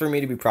guess for me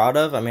to be proud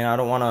of. I mean, I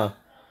don't want to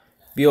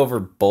be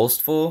over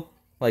boastful,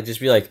 like just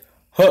be like,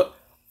 huh,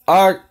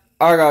 I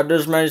got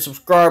this many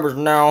subscribers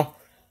now.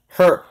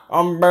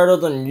 I'm better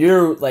than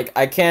you. Like,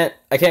 I can't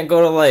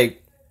go to,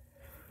 like,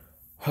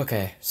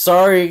 okay,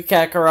 sorry,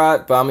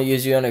 Kakarot, but I'm gonna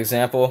use you an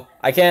example.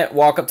 I can't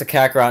walk up to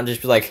Kakarot and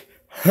just be like,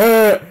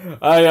 huh,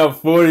 I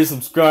have 40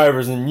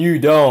 subscribers and you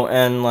don't.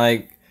 And,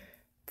 like,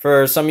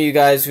 for some of you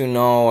guys who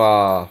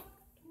know,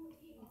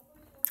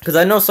 because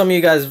I know some of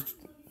you guys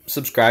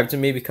subscribe to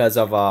me because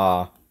of,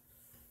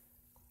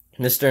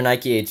 Mr.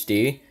 Nike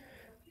HD,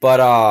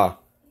 but,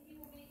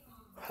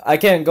 I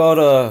can't go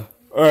to,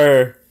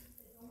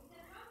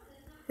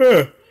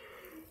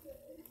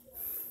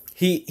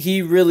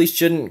 He really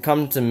shouldn't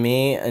come to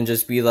me and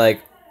just be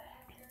like,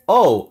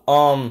 oh,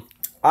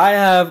 I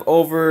have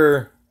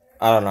over,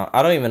 I don't know,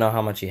 I don't even know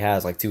how much he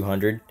has, like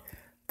 200,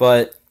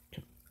 but,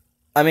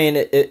 I mean,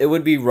 it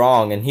would be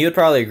wrong, and he would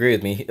probably agree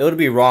with me. It would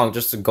be wrong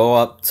just to go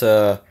up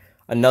to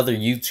another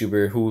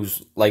YouTuber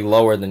who's, like,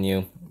 lower than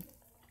you,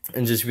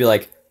 and just be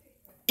like,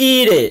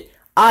 eat it!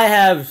 I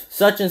have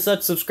such and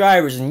such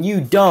subscribers, and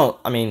you don't!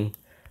 I mean,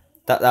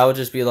 that would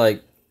just be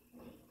like,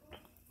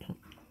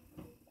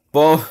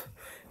 well,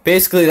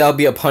 basically that would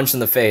be a punch in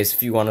the face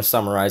if you want to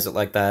summarize it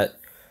like that.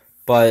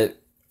 But,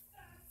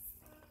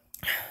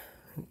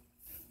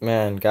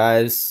 man,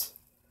 guys,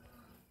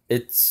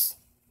 it's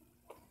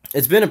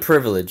been a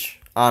privilege,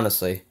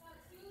 honestly.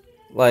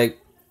 Like,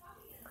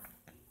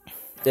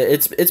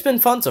 it's been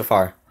fun so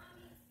far.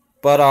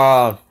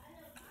 But,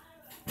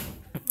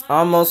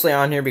 I'm mostly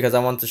on here because I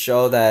want to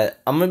show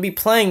that I'm going to be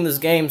playing this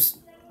game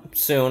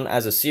soon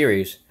as a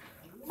series.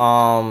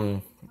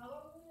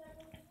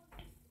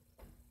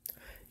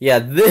 Yeah,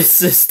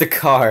 this is the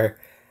car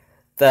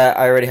that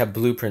I already have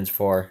blueprints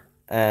for.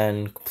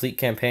 And complete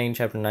campaign,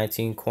 chapter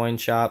 19, coin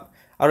shop.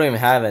 I don't even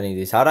have any of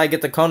these. How did I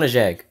get the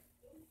Koenigsegg?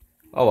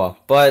 Oh well,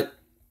 but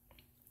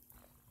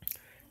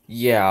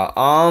yeah,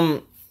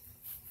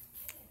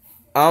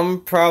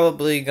 I'm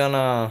probably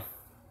gonna,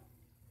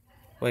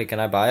 wait, can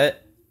I buy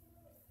it?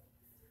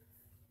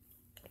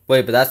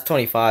 Wait, but that's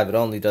 25. It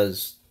only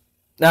does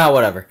Nah,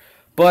 whatever.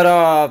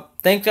 But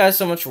thanks guys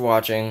so much for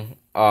watching.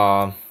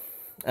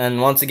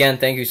 And once again,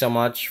 thank you so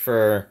much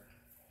for,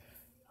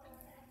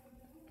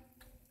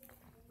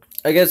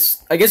 I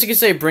guess you could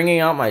say, bringing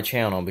out my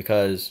channel,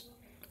 because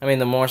I mean,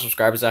 the more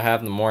subscribers I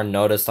have, the more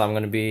noticed I'm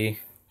gonna be.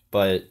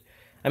 But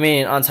I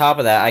mean, on top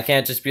of that, I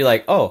can't just be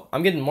like, oh,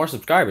 I'm getting more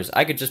subscribers.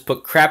 I could just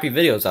put crappy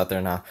videos out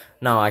there now.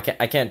 No, I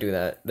can't do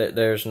that.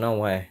 There's no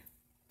way.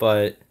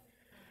 But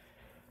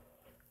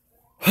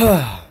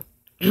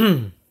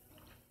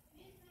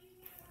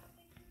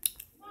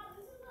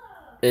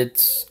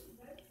it's,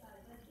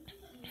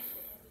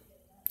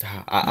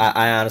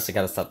 I honestly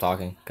gotta stop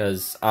talking,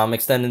 because I'm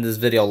extending this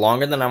video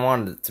longer than I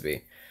wanted it to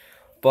be.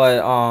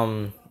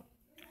 But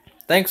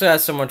thanks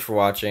guys so much for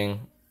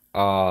watching.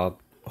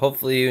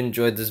 Hopefully you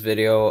enjoyed this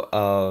video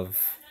of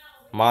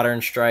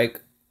Modern Strike.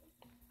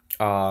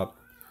 Modern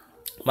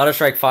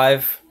Strike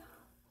 5.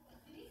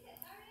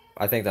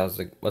 I think that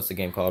was what's the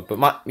game called? But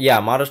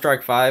Modern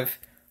Strike 5.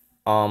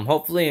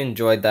 Hopefully you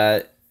enjoyed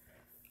that.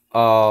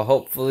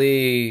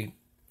 Hopefully,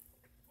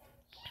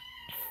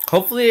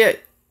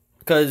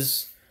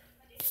 because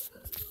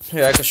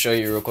here, I can show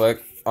you real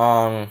quick.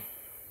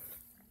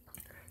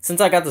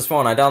 Since I got this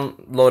phone, I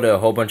downloaded a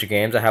whole bunch of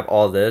games. I have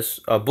all this.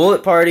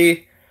 Bullet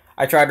Party,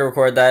 I tried to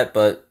record that,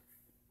 but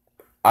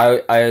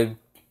I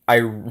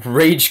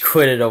rage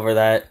quitted over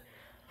that,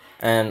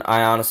 and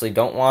I honestly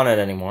don't want it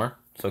anymore.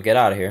 So get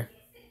out of here.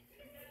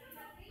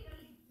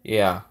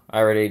 Yeah, I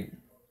already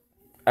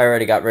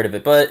got rid of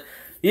it. But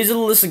these are the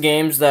list of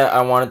games that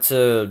I wanted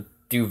to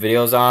do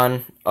videos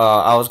on.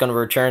 I was gonna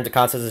return to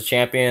Contest of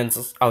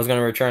Champions. I was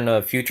gonna return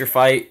to Future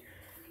Fight.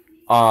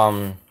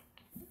 Of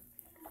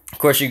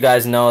course, you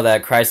guys know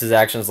that Crisis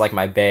Action is like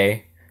my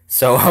bae,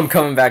 so I'm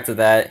coming back to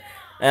that.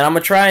 And I'm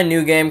gonna try a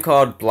new game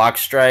called Block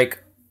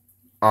Strike.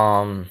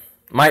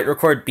 Might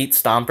record Beat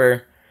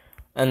Stomper,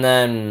 and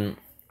then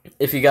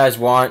if you guys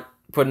want,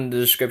 put in the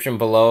description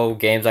below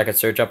games I could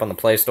search up on the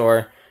Play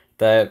Store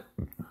that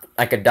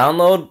I could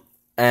download,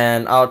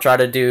 and I'll try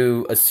to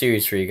do a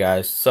series for you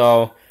guys.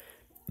 So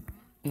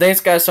thanks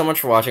guys so much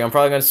for watching. I'm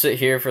probably gonna sit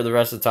here for the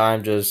rest of the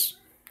time just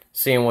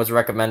seeing what's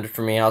recommended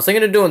for me. I was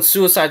thinking of doing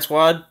Suicide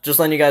Squad, just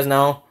letting you guys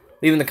know.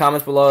 Leave in the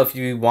comments below if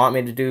you want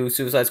me to do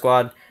Suicide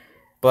Squad.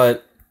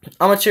 But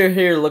I'm gonna chill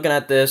here looking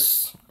at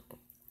this.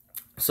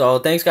 So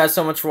thanks guys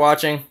so much for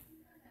watching,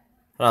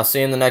 and I'll see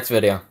you in the next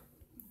video.